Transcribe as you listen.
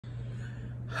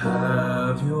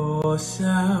Have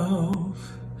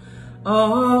yourself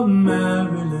a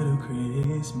merry little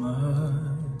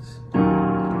Christmas.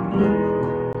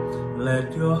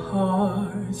 Let your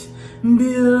heart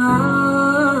be light.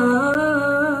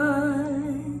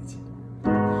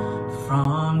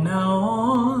 From now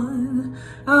on,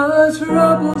 our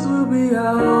troubles will be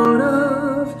out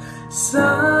of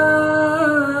sight.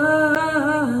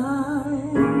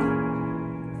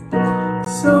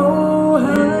 So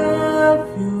have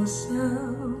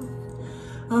yourself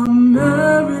a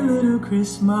merry little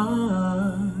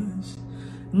Christmas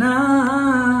now.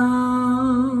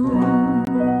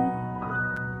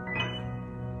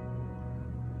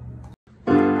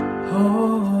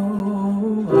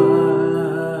 Oh,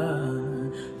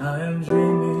 I am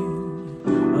dreaming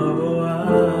of a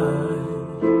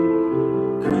white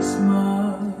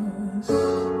Christmas,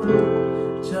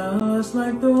 just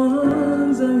like the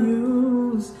ones I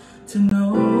used to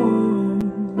know,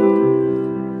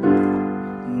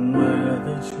 where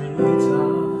the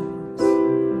treetops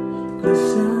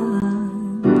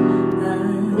glisten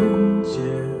and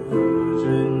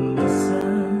children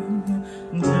listen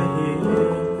to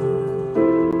hear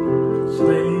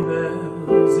sleigh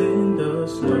bells in the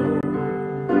snow.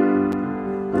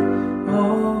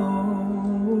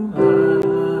 Oh,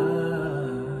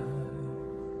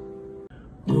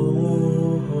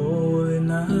 holy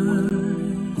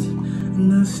night,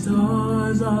 the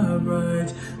stars are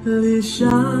brightly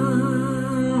shining.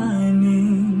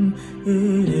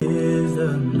 It is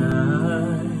the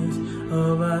night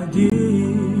of our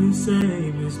dear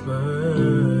Savior's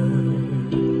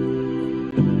birth.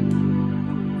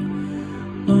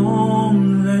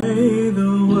 Long lay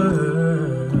the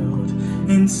world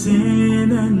in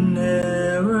sin and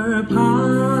error pining,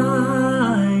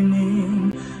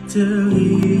 till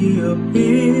he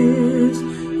appears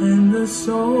and the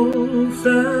soul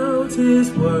felt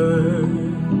his word.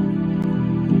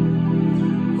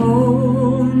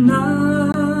 Oh,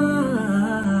 night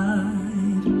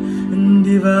and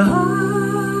divine,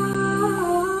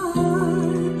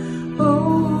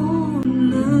 oh,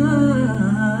 night,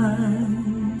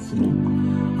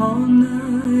 all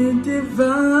night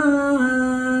divine.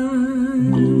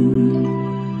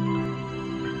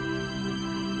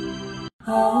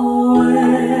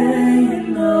 Away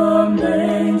in the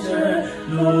manger,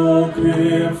 no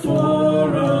crib for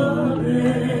a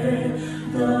bed,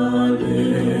 the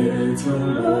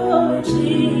little Lord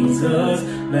Jesus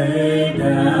laid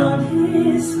down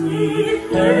his sweet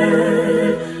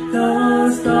head.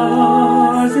 The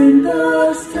stars in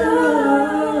the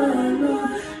sky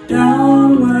looked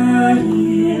down where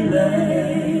he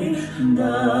lay.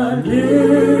 The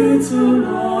little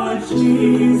Lord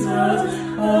Jesus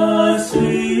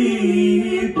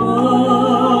asleep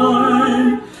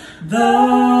on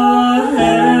the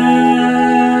hay.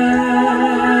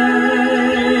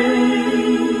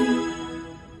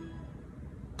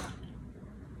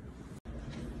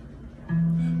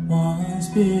 Once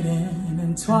bitten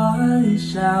and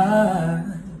twice shy,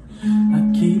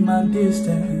 I keep my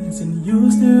distance and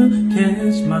you still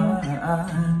catch my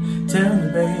eye. Tell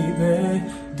me, baby,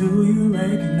 do you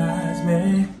recognize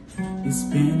me? It's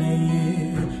been a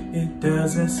year, it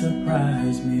doesn't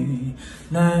surprise me.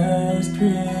 Last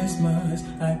Christmas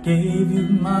I gave you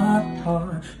my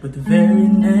heart, but the very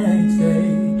next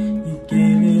day you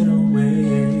gave it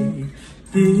away.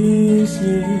 This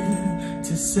year,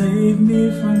 to save me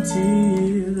from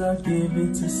tears, I'll give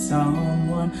it to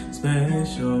someone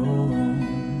special.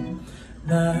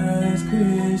 Last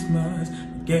Christmas I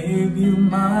gave you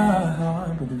my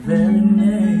heart, but the very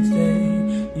next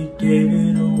day you gave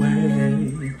it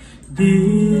away.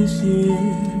 This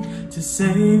year, to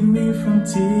save me from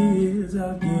tears,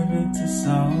 I'll give it to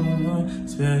someone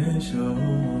special.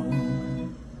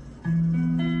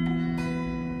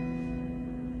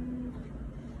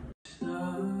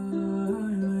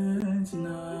 Silent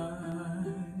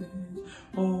night,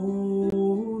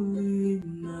 holy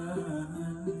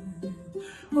night,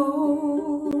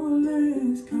 all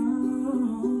is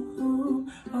calm,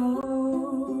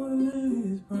 all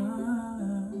is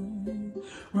bright,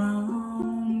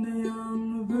 round the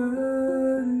young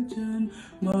virgin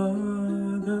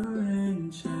mother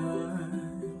and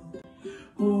child,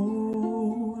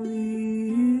 holy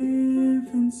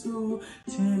infant, so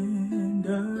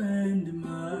tender and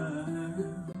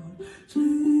mild,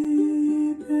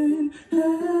 sleep in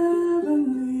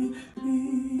heavenly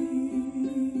peace.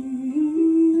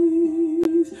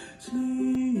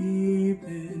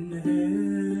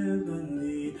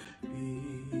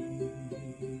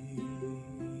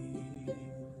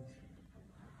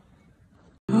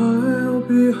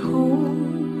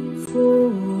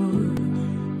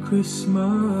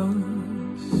 Christmas,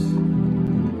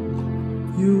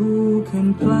 you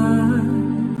can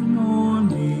plan on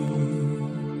me.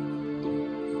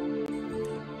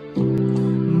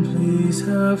 Please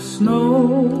have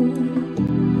snow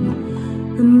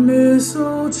and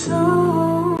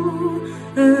mistletoe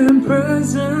and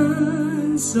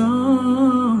presents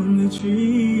on the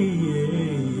tree.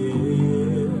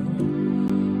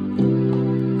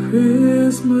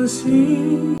 Christmas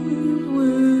Eve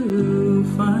will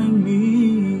find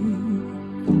me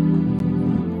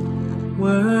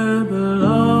where the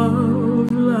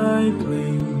love light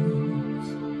gleams.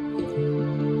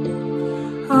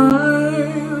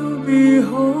 I'll be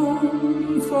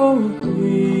home for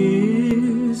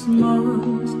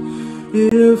Christmas,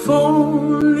 if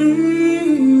only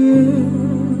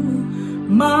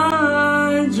in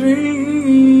my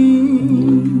dreams.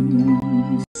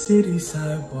 City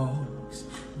sidewalks,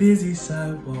 busy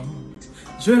sidewalks,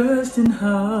 dressed in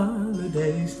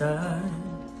holiday style.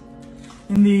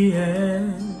 In the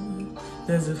air,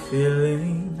 there's a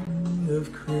feeling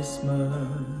of Christmas.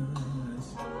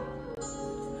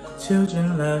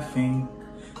 Children laughing,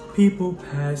 people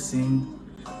passing,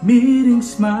 meeting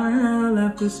smile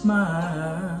after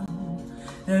smile.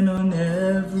 And on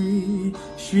every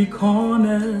street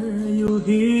corner you'll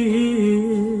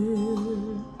hear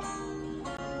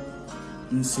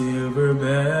silver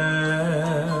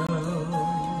bells,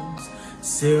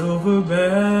 silver bells.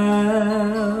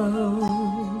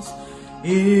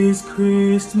 It's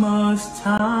Christmas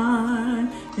time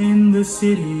in the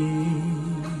city.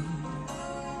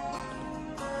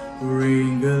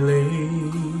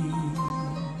 Ring-a-ling,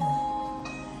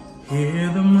 hear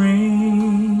them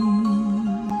ring.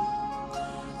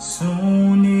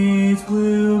 Soon it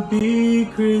will be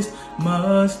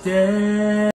Christmas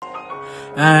Day.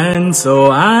 And so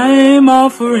I'm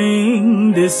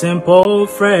offering this simple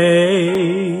phrase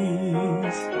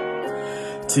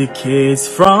to kids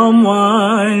from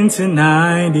 1 to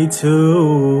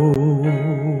 92.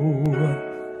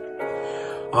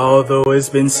 Although it's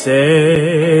been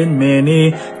said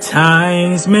many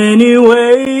times, many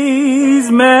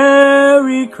ways,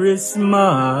 Merry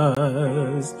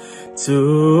Christmas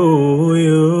to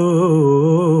you.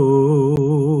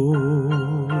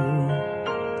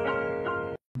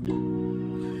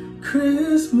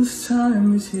 Christmas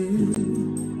time is here,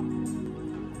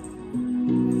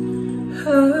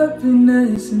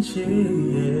 happiness and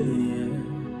cheer,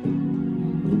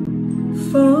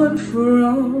 fun for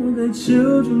all the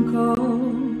children call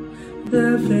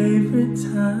their favorite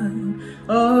time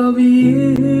of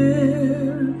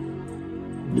year.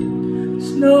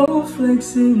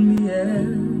 Snowflakes in the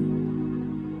air,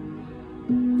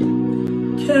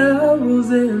 carols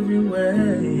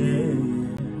everywhere,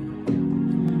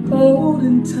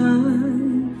 olden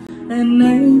time and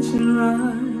ancient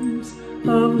rhymes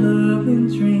of love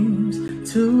and dreams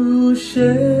to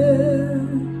share.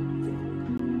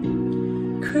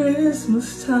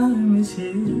 Christmas time is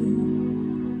here,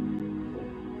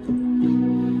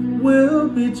 we'll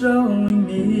be drawing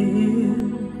near.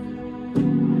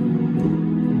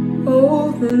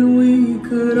 Oh, that we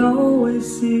could always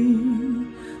see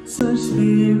such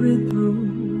spirit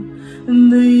through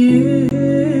the years.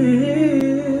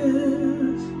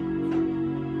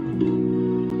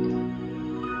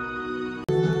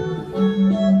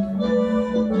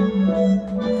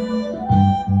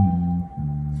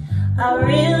 I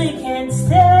really can't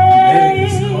stay. Baby,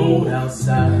 it's cold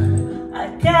outside. I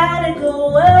gotta go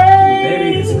away.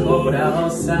 Baby, it's cold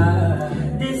outside.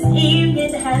 This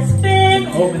evening has been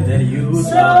hoping that you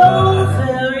so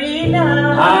very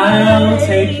nice. I'll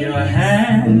take your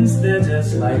hands, they're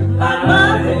just like my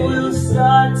mother will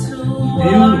start to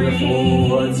worry.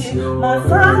 What's your my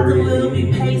father will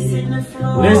be pacing the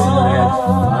floor. Listen to that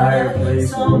fireplace.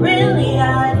 So really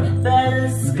I'd better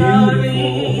scurry.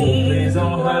 Please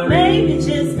don't hurry. Maybe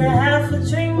just a half a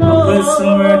drink more. Put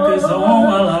some records on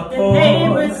while I pour. The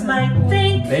neighbors might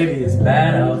think, baby, it's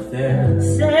bad out there.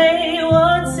 Say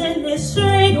what's in this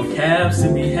drink. No cabs to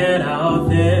be had out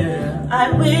there.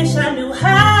 I wish I knew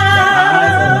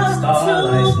how to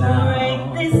break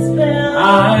this spell.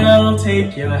 I'll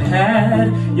take your hat,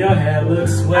 your hair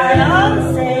looks swell. I ought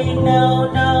to say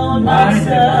no, no, no,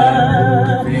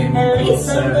 sir. At least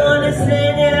I'm gonna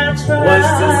say that I tried.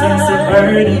 What's the sense of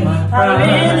hurting my pride? I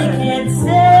really can't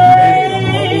say,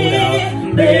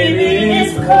 baby,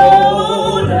 it's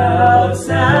cold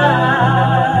outside.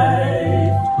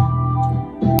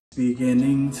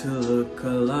 Beginning to look a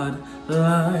lot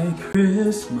like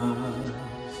Christmas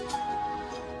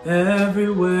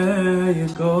everywhere you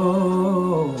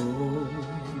go.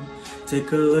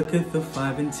 Take a look at the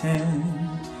 5 and 10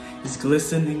 is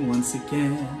glistening once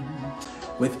again,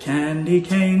 with candy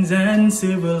canes and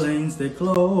silver lanes that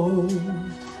glow.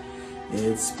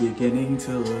 It's beginning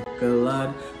to look a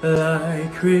lot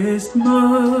like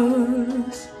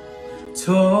Christmas,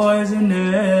 toys in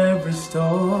every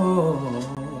store.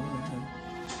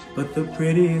 But the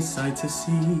prettiest sight to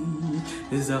see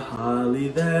is a holly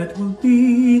that will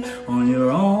be on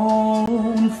your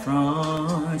own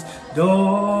front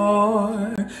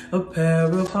door. A pair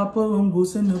of hop-along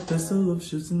boots and a pistol of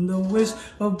shoes and the wish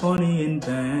of Bonnie and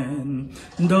Ben.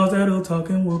 Dolls that'll talk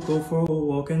and we'll go for a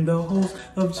walk in the host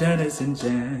of Janice and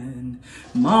Jen.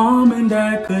 Mom and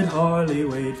Dad could hardly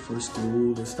wait for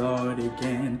school to start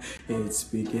again. It's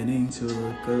beginning to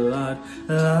look a lot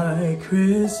like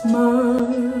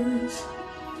Christmas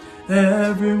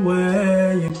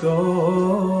everywhere you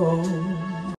go.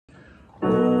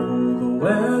 Oh, the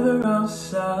weather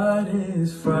outside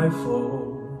is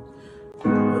frightful,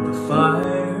 but the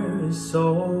fire is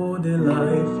so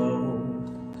delightful.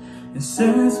 And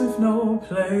since we've no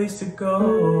place to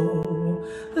go,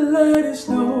 let it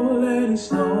snow, let it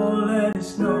snow, let it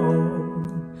snow.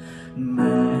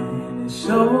 Man, it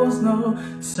shows no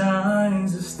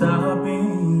signs of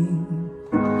stopping.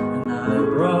 And I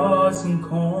brought some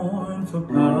corn for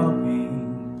popping.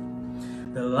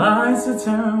 The lights are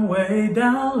turned way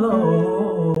down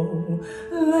low.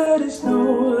 Let it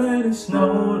snow, let it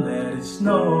snow, let it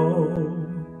snow.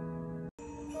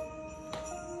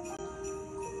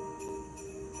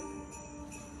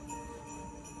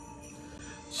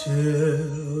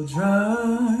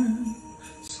 Children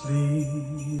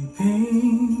sleeping,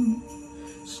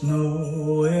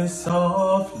 snow is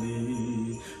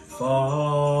softly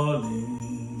falling.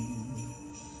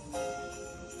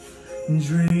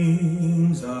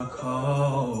 Dreams are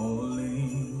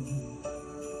calling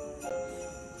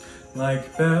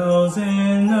like bells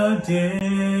in the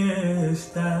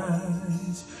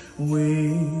distance.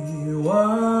 We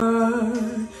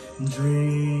were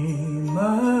dreamers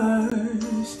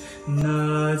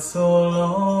not so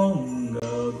long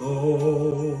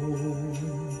ago,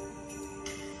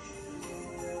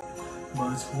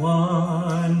 but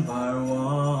one by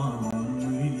one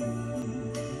we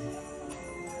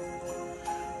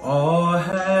all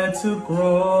had to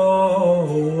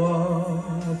grow up.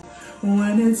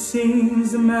 When it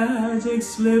seems the magic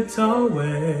slipped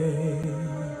away,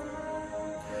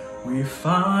 we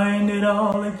find it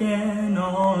all again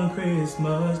on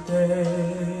Christmas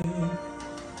Day.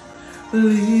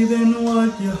 Believe in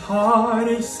what your heart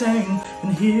is saying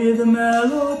and hear the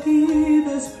melody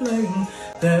that's playing.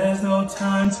 There's no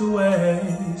time to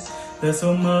waste, there's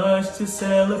so much to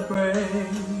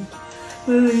celebrate.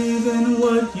 Believe in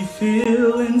what you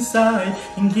feel inside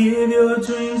and give your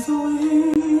dreams the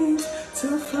wings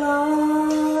to fly.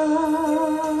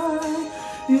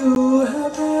 You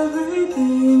have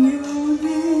everything you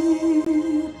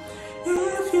need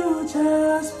if you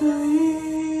just believe.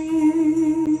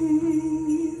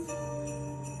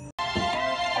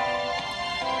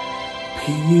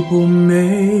 People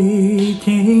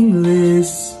making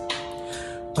lists,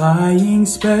 buying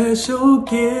special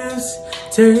gifts,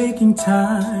 taking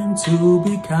time to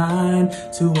be kind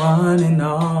to one and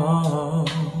all.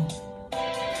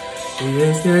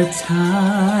 It's that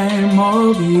time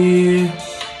of year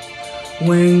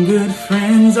when good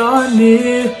friends are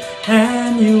near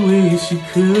and you wish you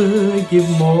could give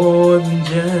more than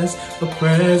just a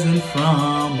present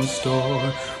from a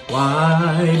store.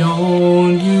 Why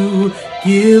don't you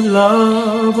give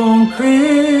love on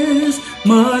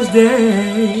Christmas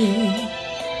Day?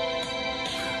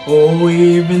 Oh,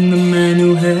 even the man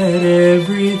who had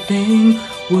everything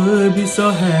would be so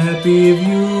happy if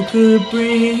you could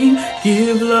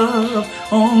give love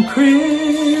on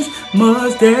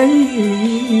Christmas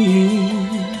Day.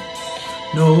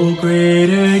 No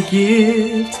greater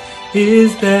gift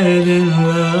is there than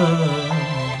love.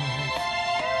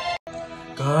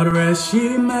 God rest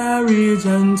ye merry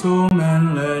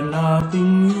gentlemen, let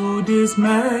nothing you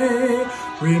dismay.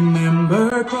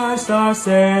 Remember Christ our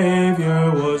Savior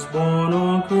was born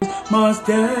on Christmas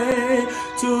Day.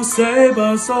 To save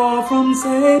us all from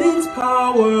Satan's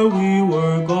power, we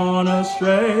were gone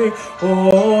astray.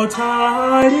 Oh,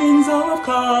 tidings of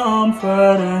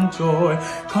comfort and joy,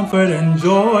 comfort and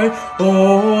joy.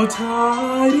 Oh,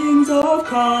 tidings of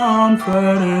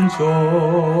comfort and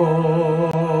joy.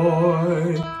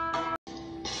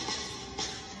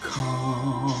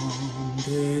 Come,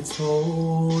 they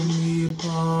told me,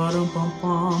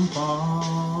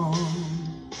 pa-dum-pum-pum-pum,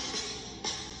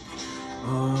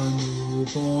 a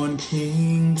newborn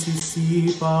king to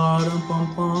see,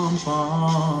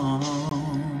 pa-dum-pum-pum-pum,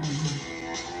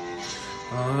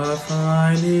 a Our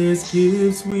finest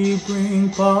gifts we bring,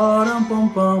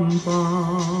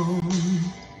 pa-dum-pum-pum-pum,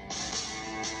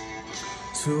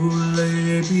 to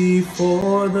lay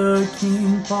before the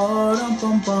King,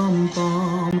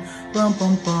 pa-dum-pum-pum-pum,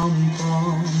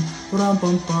 pum-pum-pum-pum,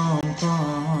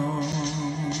 pum-pum-pum-pum.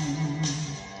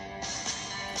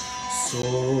 So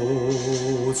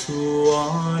to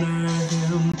honor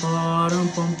Him,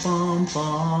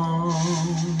 pa-dum-pum-pum-pum,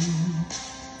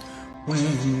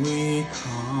 when we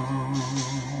come.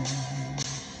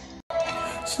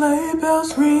 Sleigh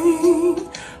bells ring,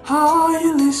 are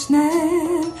you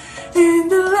listening? In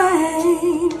the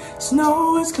lane,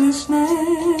 snow is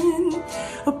glistening,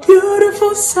 a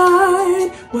beautiful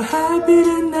sight. We're happy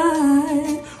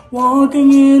tonight,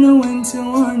 walking in a winter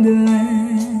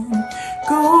wonderland.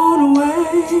 Gone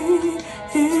away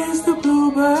is the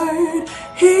bluebird,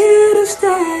 here to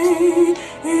stay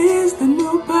is the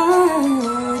new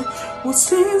bird. We'll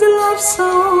sing the love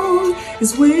song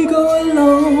as we go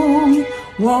along,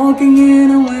 walking in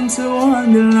a winter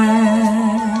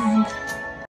wonderland.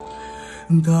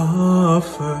 The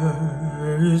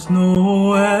first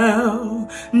Noel,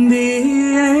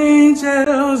 the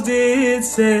angels did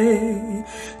say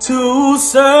to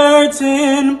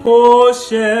certain poor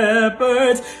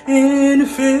shepherds in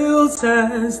fields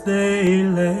as they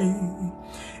lay,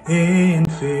 in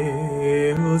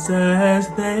fields as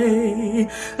they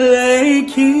lay,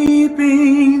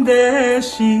 keeping their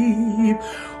sheep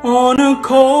on a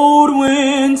cold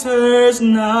winter's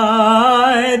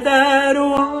night that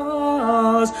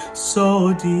was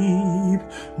so deep.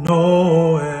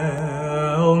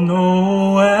 Noel,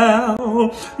 Noel,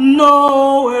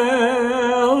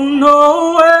 Noel,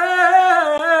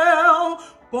 Noel,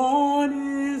 born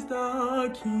is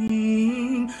the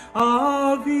King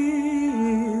of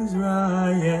Israel.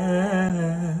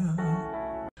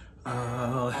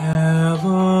 I'll have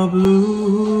a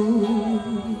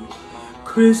blue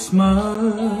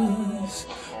Christmas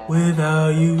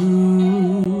without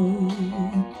you.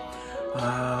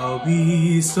 I'll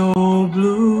be so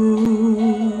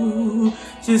blue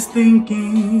just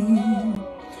thinking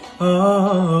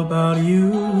about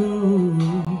you.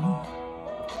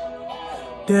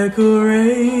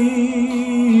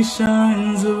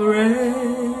 Decorations of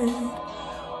red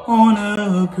on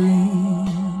a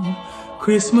green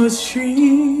Christmas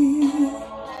tree.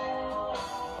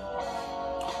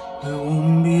 It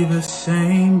won't be the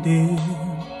same, dear,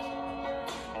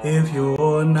 if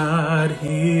you're not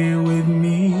here with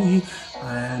me.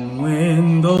 And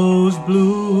when those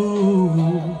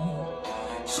blue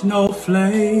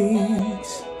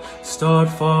snowflakes start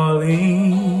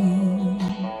falling,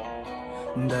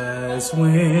 that's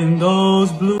when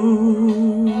those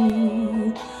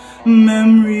blue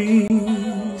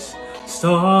memories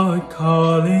start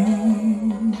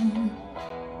calling.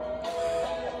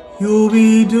 You'll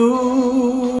be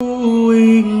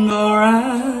doing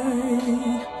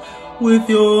alright with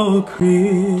your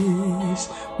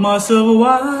Christmas of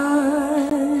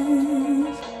white,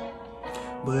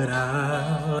 but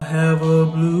I'll have a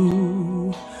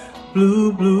blue,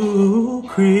 blue, blue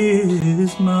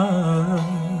Christmas.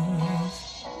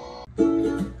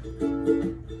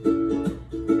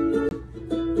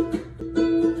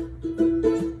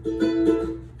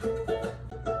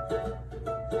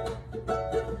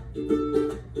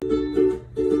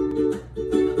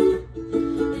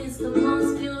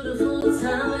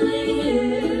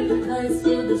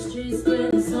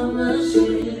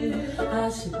 I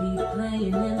should be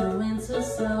playing in the winter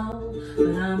snow,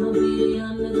 but I'ma be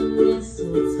under the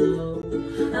mistletoe.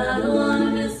 I don't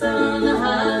wanna miss out on the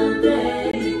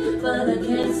holiday, but I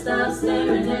can't stop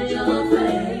staring at your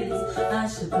face. I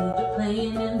should be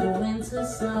playing in the winter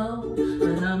snow,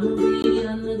 but I'ma be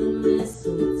under the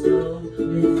mistletoe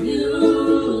with you,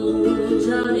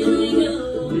 shawty, with you,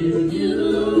 with you,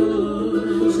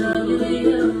 shawty, with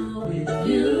you, with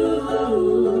you,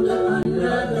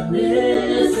 under the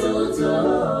mistletoe.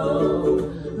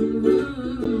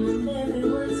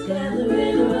 Everyone's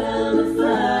gathering around the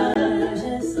fire,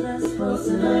 just us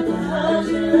posting like a high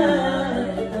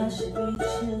July. I should be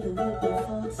chilling with the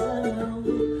folks I know.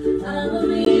 I'ma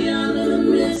be under the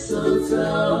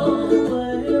mistletoe,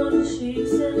 word on the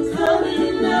streets and it's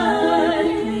coming night.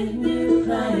 Making you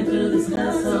flying through the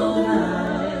sky so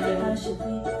high. I should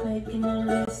be making a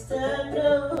list I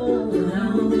know.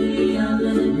 I'ma be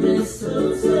under the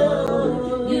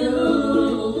mistletoe. You,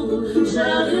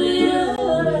 shawty, you,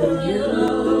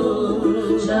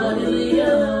 shawty,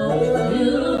 you,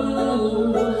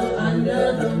 under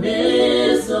the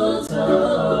mistletoe.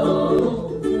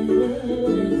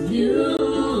 With you,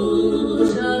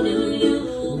 shawty,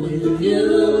 with you,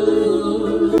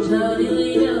 shawty,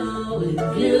 with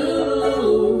you.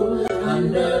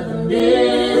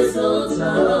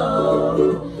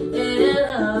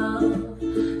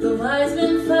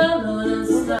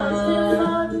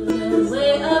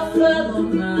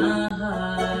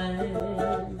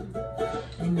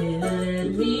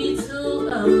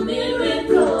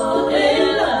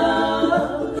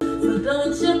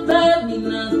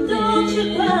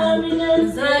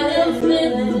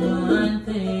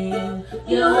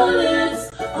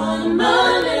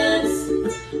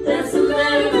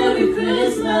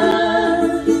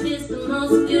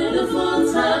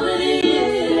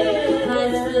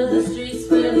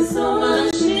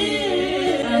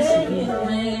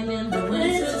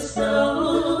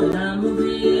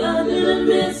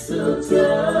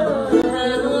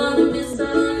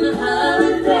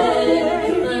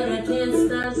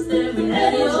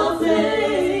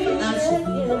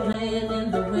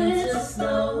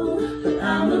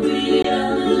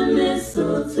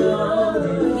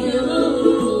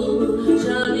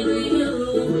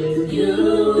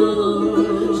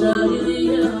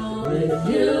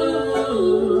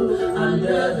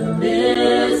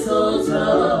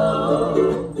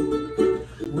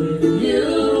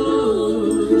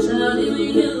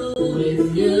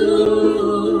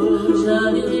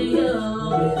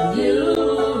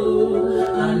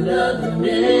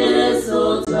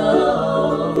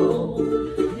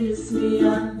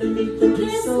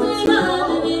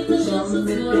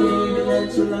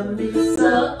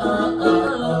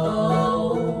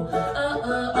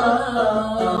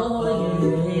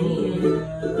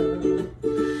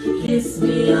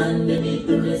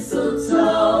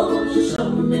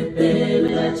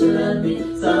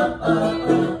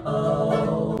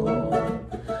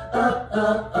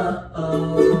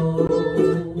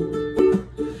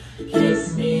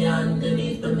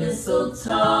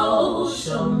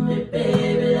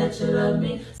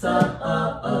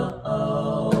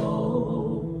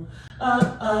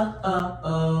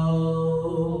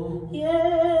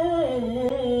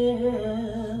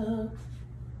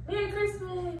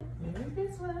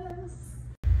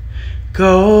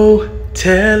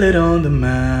 tell it on the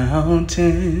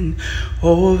mountain,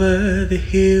 over the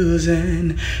hills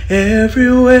and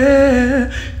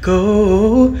everywhere.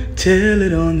 Go tell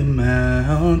it on the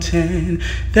mountain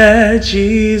that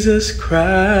Jesus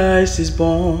Christ is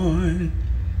born.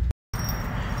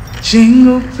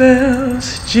 Jingle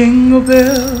bells, jingle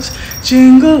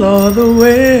all the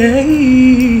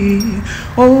way.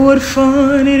 Oh, what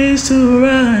fun it is to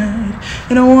ride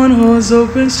in a one-horse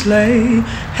open sleigh.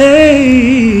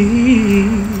 Hey,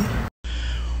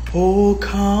 oh,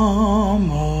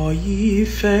 come all ye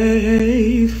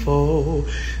faithful,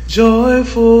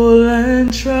 joyful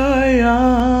and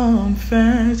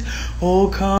triumphant. Oh,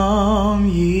 come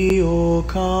ye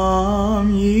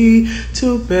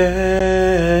to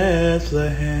Bethlehem.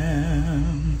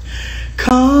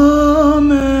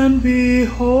 Come and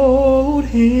behold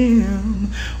him,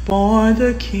 born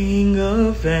the King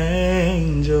of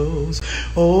angels.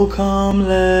 Oh, come,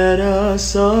 let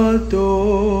us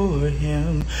adore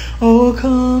him. Oh,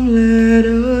 come, let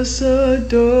us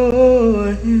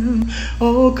adore him.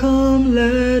 Oh, come,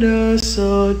 let us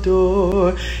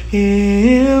adore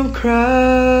him,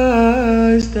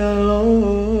 Christ the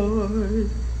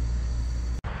Lord.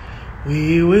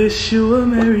 We wish you a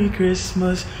Merry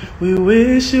Christmas. We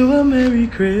wish you a Merry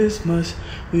Christmas.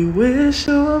 We wish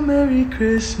you a Merry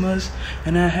Christmas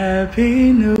and a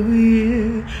Happy New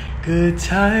Year. Good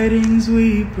tidings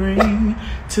we bring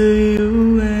to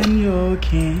you and your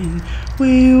King.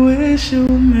 We wish you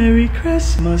a Merry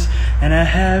Christmas and a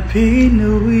Happy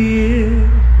New Year.